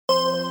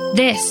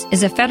This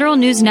is a Federal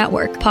News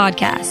Network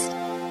podcast.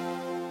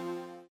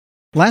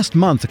 Last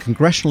month, a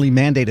congressionally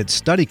mandated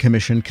study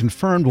commission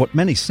confirmed what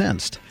many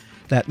sensed,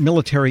 that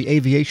military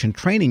aviation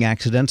training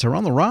accidents are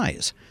on the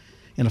rise.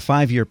 In a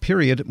 5-year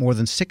period, more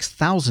than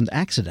 6,000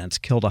 accidents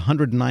killed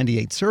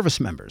 198 service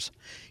members.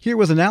 Here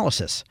with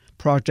analysis,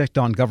 Project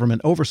on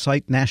Government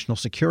Oversight National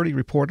Security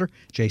reporter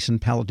Jason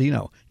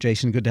Palladino.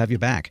 Jason, good to have you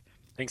back.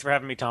 Thanks for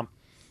having me, Tom.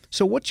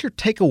 So what's your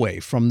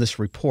takeaway from this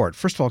report?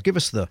 First of all, give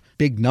us the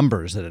big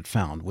numbers that it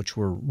found, which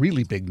were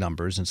really big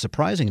numbers and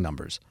surprising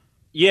numbers.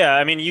 Yeah,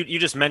 I mean, you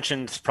just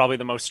mentioned probably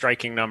the most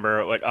striking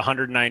number,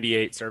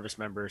 198 service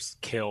members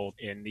killed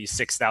in these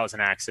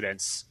 6,000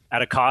 accidents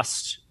at a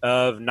cost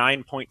of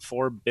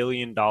 $9.4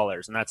 billion.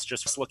 And that's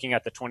just looking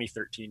at the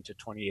 2013 to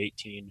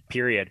 2018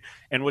 period.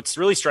 And what's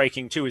really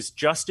striking, too, is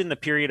just in the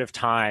period of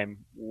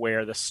time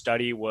where the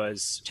study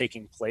was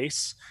taking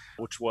place,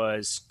 which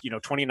was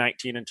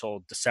 2019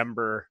 until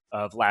December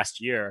of last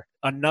year,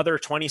 another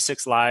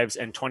 26 lives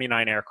and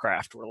 29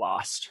 aircraft were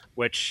lost,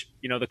 which,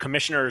 the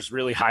commissioners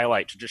really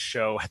highlight to just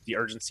show the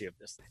urgency of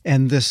this.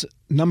 And this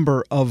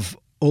number of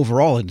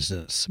overall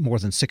incidents, more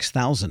than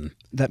 6,000,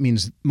 that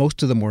means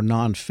most of them were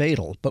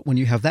non-fatal. But when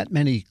you have that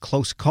many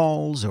close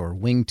calls or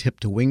wingtip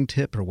to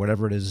wingtip or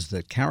whatever it is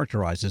that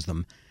characterizes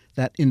them,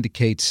 that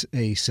indicates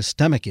a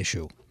systemic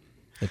issue,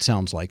 it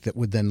sounds like, that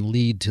would then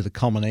lead to the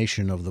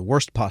culmination of the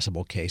worst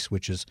possible case,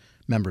 which is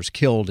members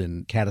killed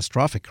in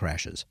catastrophic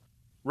crashes.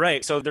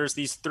 Right. So there's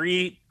these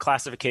three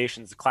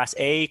classifications, Class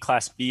A,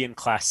 Class B, and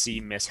Class C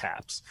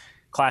mishaps.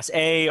 Class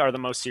A are the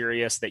most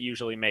serious that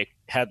usually make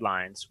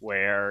headlines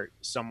where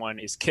someone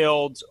is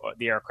killed or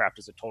the aircraft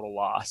is a total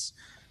loss.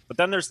 But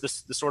then there's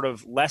the sort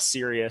of less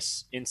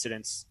serious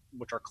incidents,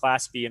 which are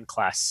Class B and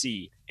Class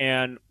C.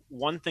 And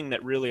one thing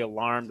that really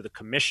alarmed the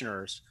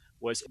commissioners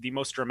was the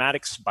most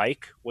dramatic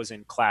spike was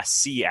in Class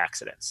C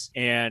accidents.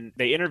 And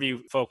they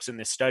interview folks in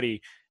this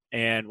study,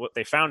 and what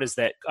they found is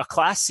that a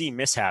Class C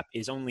mishap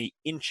is only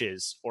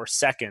inches or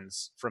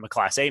seconds from a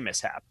Class A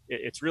mishap.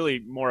 It's really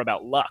more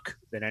about luck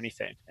than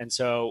anything. And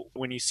so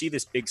when you see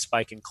this big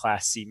spike in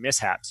Class C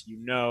mishaps,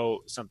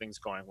 something's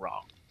going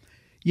wrong.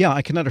 Yeah,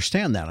 I can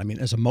understand that. I mean,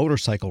 as a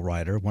motorcycle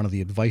rider, one of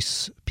the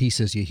advice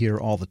pieces you hear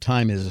all the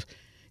time is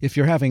if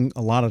you're having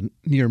a lot of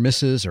near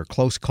misses or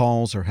close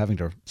calls or having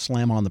to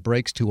slam on the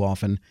brakes too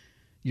often,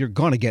 you're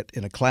going to get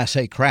in a Class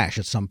A crash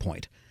at some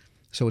point.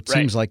 So it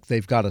seems like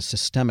they've got a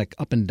systemic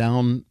up and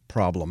down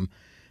problem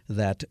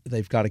that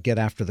they've got to get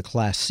after the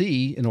Class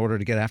C in order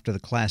to get after the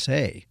Class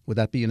A. Would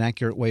that be an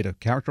accurate way to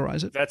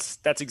characterize it?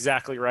 That's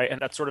exactly right. And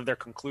that's sort of their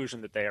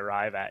conclusion that they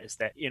arrive at, is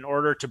that in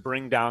order to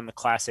bring down the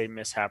Class A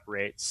mishap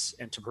rates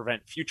and to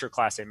prevent future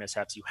Class A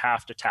mishaps, you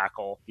have to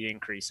tackle the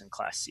increase in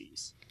Class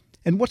Cs.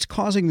 And what's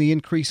causing the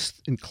increase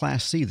in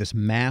Class C, this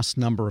mass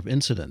number of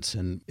incidents?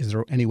 And is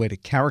there any way to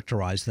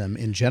characterize them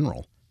in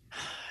general?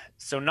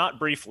 So not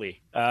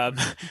briefly,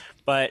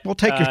 but... Well,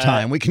 take your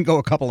time. We can go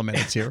a couple of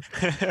minutes here.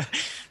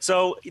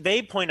 So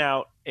they point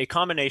out a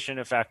combination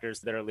of factors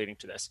that are leading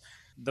to this.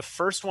 The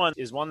first one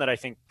is one that I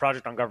think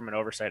Project on Government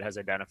Oversight has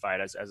identified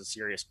as a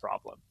serious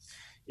problem,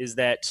 is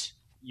that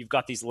you've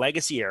got these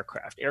legacy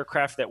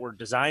aircraft that were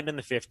designed in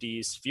the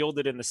 50s,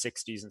 fielded in the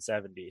 60s and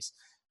 70s,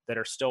 that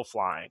are still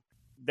flying.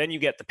 Then you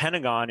get the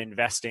Pentagon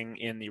investing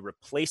in the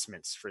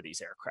replacements for these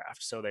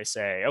aircraft. So they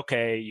say,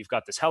 okay, you've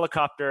got this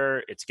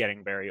helicopter, it's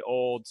getting very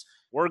old.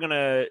 We're going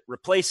to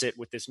replace it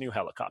with this new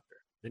helicopter.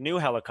 The new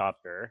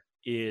helicopter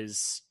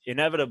is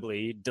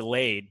inevitably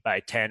delayed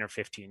by 10 or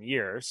 15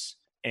 years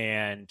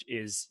and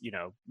is,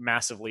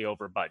 massively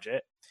over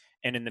budget.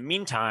 And in the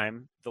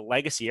meantime, the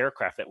legacy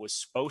aircraft that was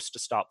supposed to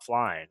stop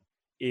flying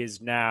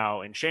is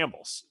now in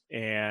shambles.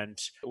 And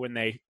when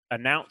they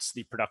announce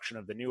the production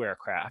of the new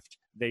aircraft,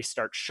 they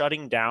start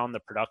shutting down the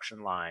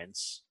production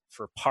lines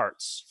for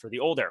parts for the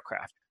old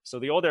aircraft. So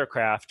the old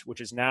aircraft,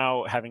 which is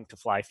now having to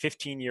fly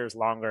 15 years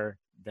longer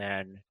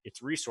than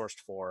it's resourced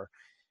for,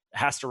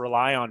 has to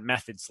rely on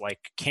methods like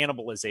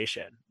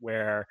cannibalization,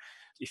 where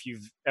if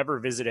you've ever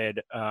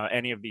visited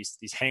any of these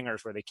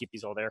hangars where they keep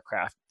these old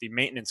aircraft, the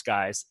maintenance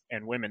guys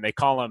and women, they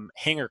call them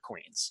hangar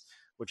queens,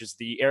 which is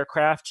the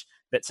aircraft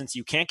that, since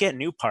you can't get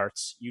new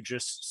parts, you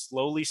just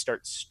slowly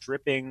start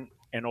stripping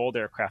an old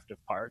aircraft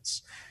of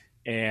parts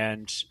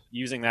and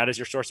using that as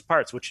your source of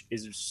parts, which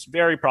is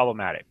very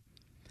problematic.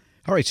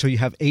 All right, so you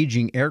have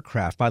aging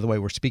aircraft. By the way,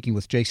 we're speaking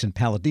with Jason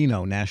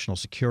Palladino, national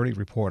security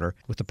reporter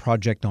with the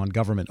Project on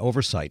Government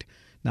Oversight.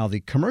 Now, the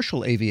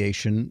commercial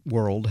aviation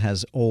world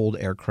has old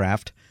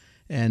aircraft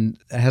and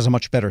has a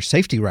much better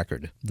safety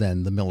record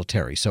than the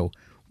military. So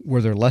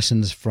were there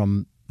lessons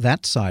from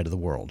that side of the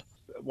world?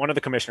 One of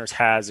the commissioners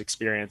has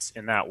experience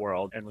in that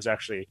world and was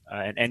actually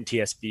an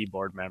NTSB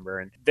board member.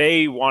 And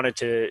they wanted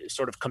to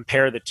sort of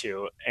compare the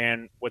two.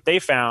 And what they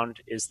found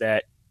is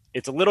that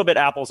it's a little bit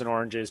apples and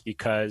oranges,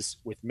 because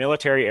with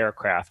military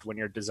aircraft, when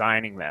you're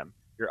designing them,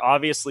 you're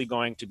obviously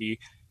going to be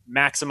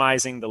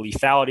maximizing the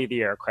lethality of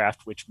the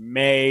aircraft, which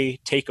may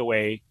take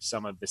away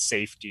some of the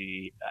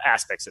safety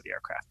aspects of the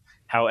aircraft.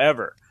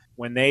 However,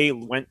 when they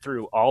went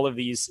through all of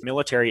these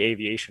military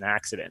aviation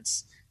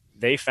accidents,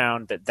 they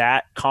found that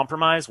that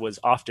compromise was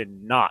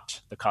often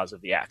not the cause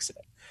of the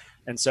accident.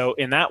 And so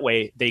in that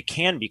way, they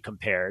can be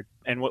compared.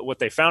 And what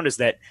they found is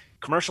that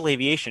commercial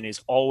aviation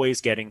is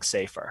always getting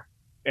safer.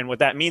 And what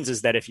that means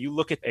is that if you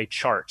look at a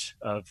chart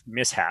of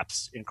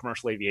mishaps in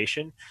commercial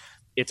aviation,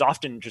 it's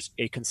often just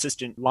a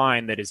consistent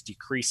line that is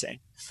decreasing.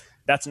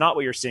 That's not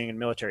what you're seeing in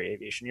military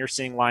aviation. You're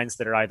seeing lines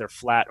that are either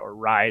flat or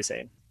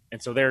rising.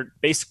 And so they're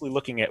basically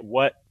looking at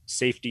what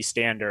safety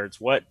standards,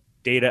 what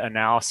data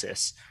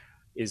analysis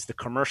is the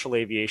commercial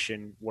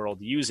aviation world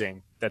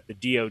using that the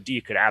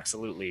DoD could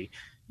absolutely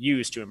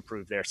use to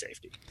improve their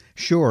safety.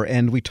 Sure.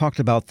 And we talked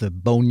about the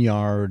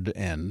boneyard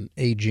and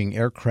aging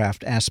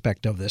aircraft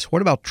aspect of this.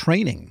 What about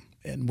training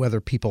and whether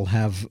people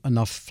have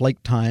enough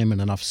flight time and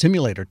enough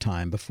simulator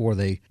time before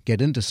they get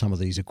into some of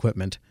these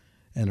equipment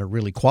and are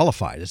really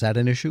qualified? Is that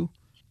an issue?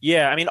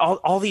 Yeah, I mean,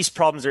 all these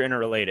problems are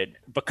interrelated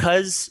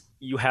because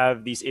you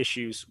have these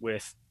issues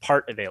with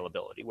part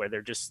availability where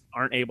there just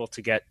aren't able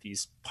to get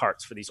these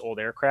parts for these old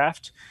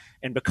aircraft.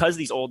 And because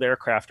these old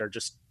aircraft are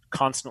just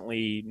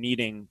constantly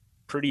needing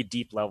pretty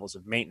deep levels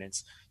of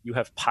maintenance, you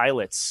have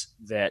pilots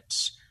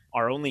that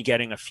are only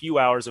getting a few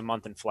hours a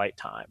month in flight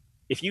time.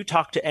 If you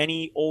talk to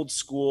any old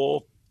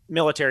school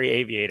military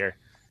aviator,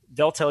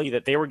 they'll tell you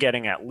that they were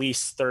getting at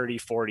least 30,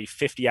 40,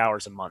 50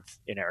 hours a month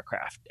in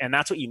aircraft. And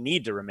that's what you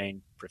need to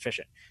remain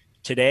proficient.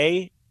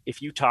 Today,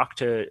 if you talk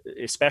to,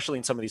 especially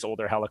in some of these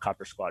older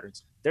helicopter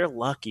squadrons, they're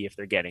lucky if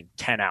they're getting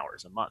 10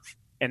 hours a month.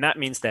 And that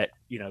means that,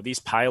 these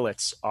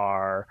pilots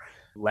are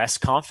less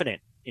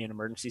confident in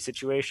emergency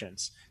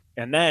situations.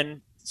 And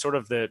then sort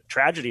of the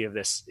tragedy of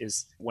this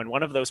is when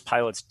one of those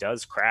pilots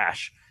does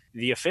crash,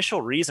 the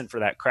official reason for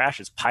that crash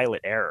is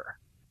pilot error.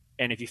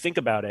 And if you think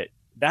about it,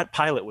 that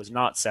pilot was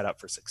not set up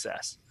for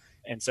success.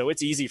 And so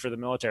it's easy for the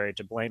military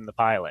to blame the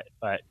pilot.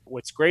 But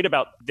what's great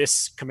about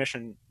this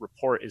commission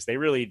report is they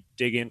really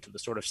dig into the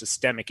sort of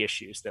systemic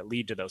issues that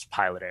lead to those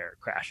pilot error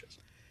crashes.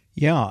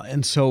 Yeah.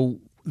 And so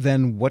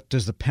then what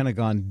does the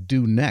Pentagon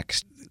do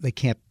next? They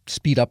can't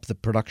speed up the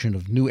production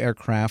of new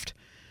aircraft.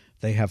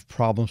 They have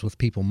problems with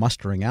people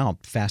mustering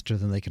out faster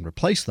than they can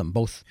replace them,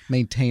 both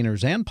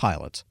maintainers and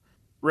pilots.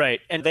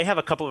 Right. And they have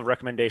a couple of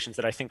recommendations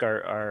that I think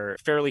are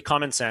fairly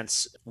common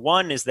sense.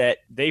 One is that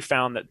they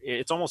found that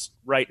it's almost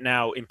right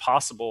now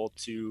impossible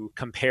to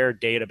compare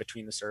data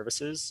between the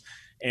services.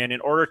 And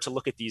in order to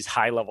look at these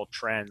high-level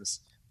trends,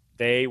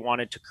 they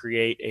wanted to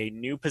create a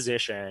new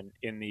position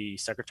in the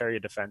Secretary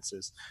of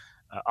Defense's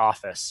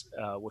office,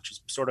 which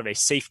is sort of a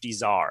safety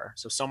czar.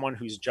 So someone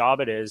whose job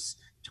it is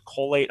to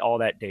collate all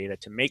that data,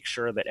 to make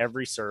sure that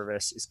every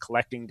service is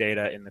collecting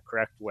data in the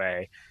correct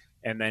way,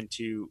 and then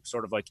to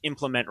sort of like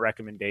implement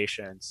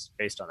recommendations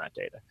based on that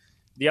data.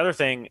 The other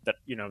thing that,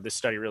 this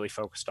study really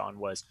focused on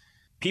was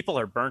people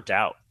are burnt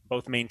out,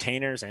 both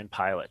maintainers and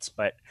pilots,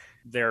 but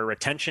there are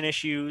retention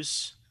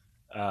issues.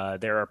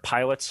 There are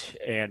pilots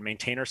and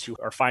maintainers who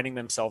are finding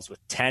themselves with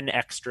 10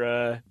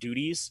 extra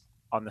duties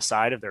on the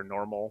side of their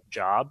normal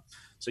job.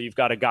 So you've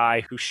got a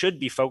guy who should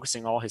be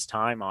focusing all his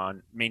time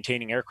on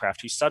maintaining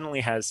aircraft who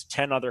suddenly has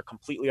 10 other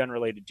completely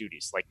unrelated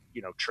duties, like,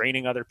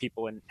 training other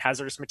people in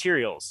hazardous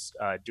materials,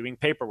 doing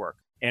paperwork.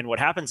 And what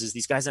happens is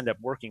these guys end up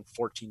working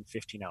 14,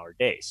 15-hour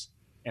days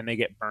and they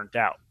get burnt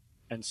out.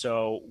 And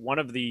so one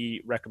of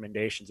the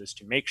recommendations is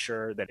to make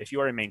sure that if you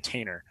are a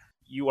maintainer,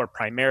 you are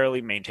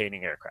primarily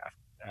maintaining aircraft.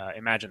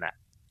 Imagine that.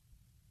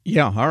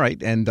 Yeah, all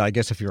right. And I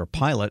guess if you're a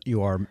pilot,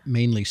 you are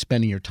mainly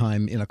spending your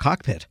time in a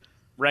cockpit.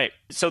 Right.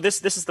 So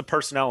this is the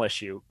personnel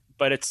issue,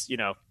 but it's,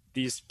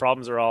 these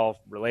problems are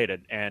all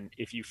related. And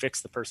if you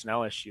fix the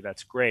personnel issue,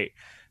 that's great.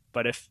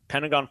 But if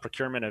Pentagon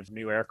procurement of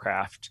new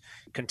aircraft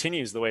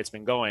continues the way it's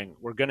been going,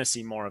 we're going to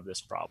see more of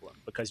this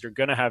problem because you're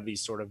going to have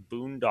these sort of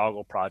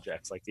boondoggle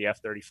projects like the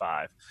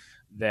F-35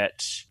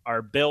 that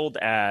are billed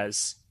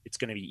as it's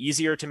going to be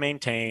easier to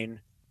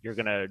maintain. You're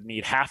going to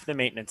need half the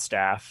maintenance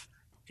staff.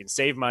 You can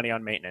save money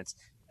on maintenance.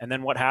 And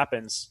then what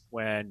happens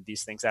when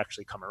these things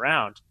actually come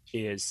around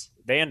is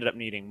they ended up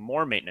needing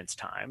more maintenance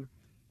time.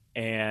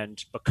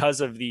 And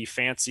because of the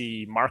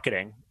fancy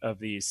marketing of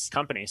these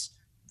companies,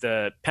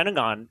 the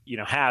Pentagon,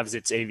 halves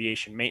its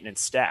aviation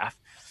maintenance staff.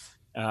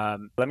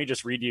 Let me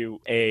just read you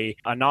a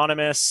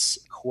anonymous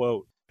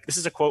quote. This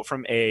is a quote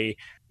from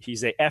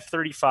he's a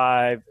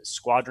F-35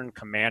 squadron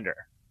commander.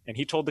 And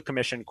he told the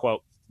commission,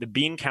 quote, "The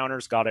bean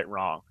counters got it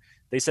wrong.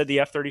 They said the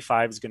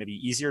F-35 is going to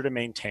be easier to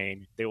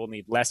maintain. They will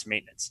need less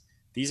maintenance.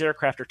 These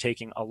aircraft are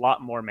taking a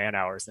lot more man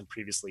hours than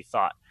previously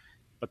thought,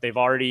 but they've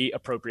already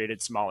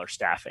appropriated smaller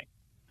staffing."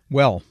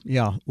 Well,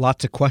 yeah,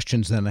 lots of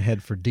questions then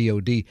ahead for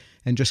DOD.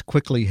 And just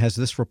quickly, has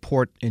this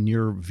report, in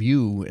your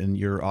view and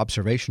your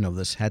observation of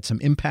this, had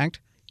some impact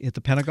at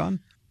the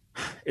Pentagon?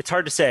 It's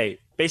hard to say.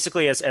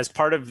 Basically, as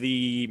part of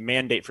the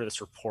mandate for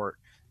this report,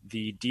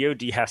 the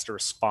DOD has to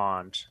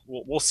respond.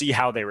 We'll see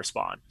how they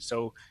respond.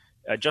 So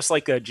just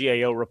like a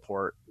GAO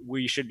report,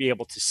 we should be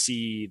able to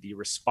see the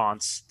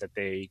response that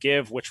they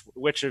give,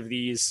 which of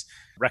these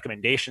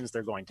recommendations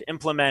they're going to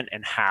implement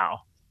and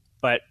how.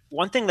 But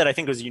one thing that I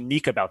think was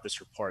unique about this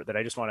report that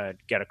I just want to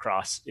get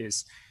across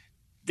is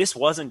this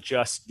wasn't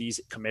just these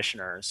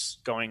commissioners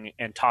going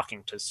and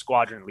talking to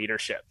squadron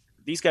leadership.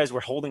 These guys were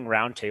holding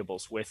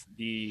roundtables with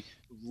the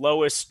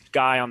lowest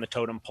guy on the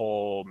totem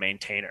pole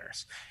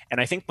maintainers.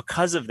 And I think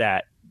because of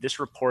that, this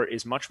report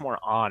is much more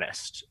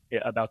honest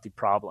about the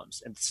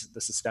problems and the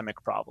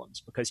systemic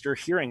problems, because you're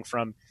hearing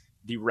from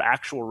the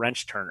actual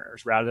wrench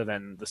turners rather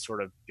than the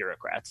sort of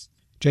bureaucrats.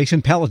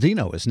 Jason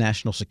Palladino is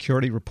national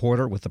security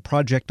reporter with the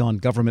Project on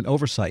Government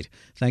Oversight.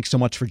 Thanks so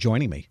much for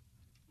joining me.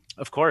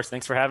 Of course.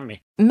 Thanks for having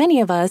me.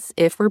 Many of us,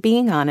 if we're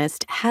being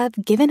honest, have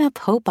given up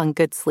hope on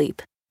good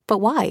sleep. But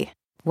why?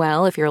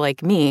 Well, if you're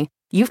like me,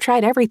 you've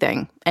tried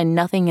everything and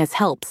nothing has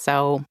helped.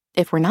 So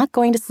if we're not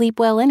going to sleep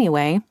well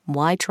anyway,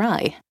 why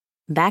try?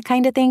 That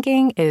kind of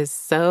thinking is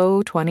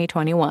so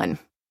 2021.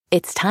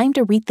 It's time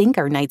to rethink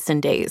our nights and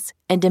days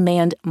and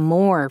demand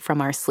more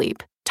from our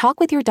sleep. Talk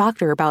with your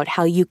doctor about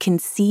how you can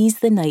seize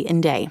the night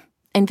and day,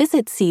 and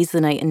visit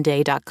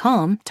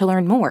seizethenightandday.com to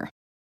learn more.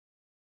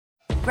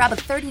 Grab a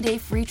 30-day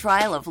free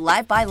trial of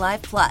Live by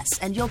Live Plus,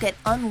 and you'll get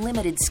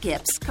unlimited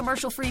skips,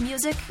 commercial-free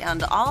music,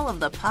 and all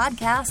of the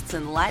podcasts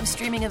and live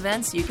streaming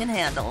events you can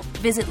handle.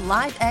 Visit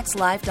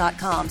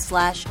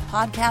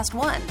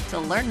livexlive.com/podcast1 to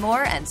learn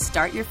more and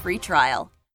start your free trial.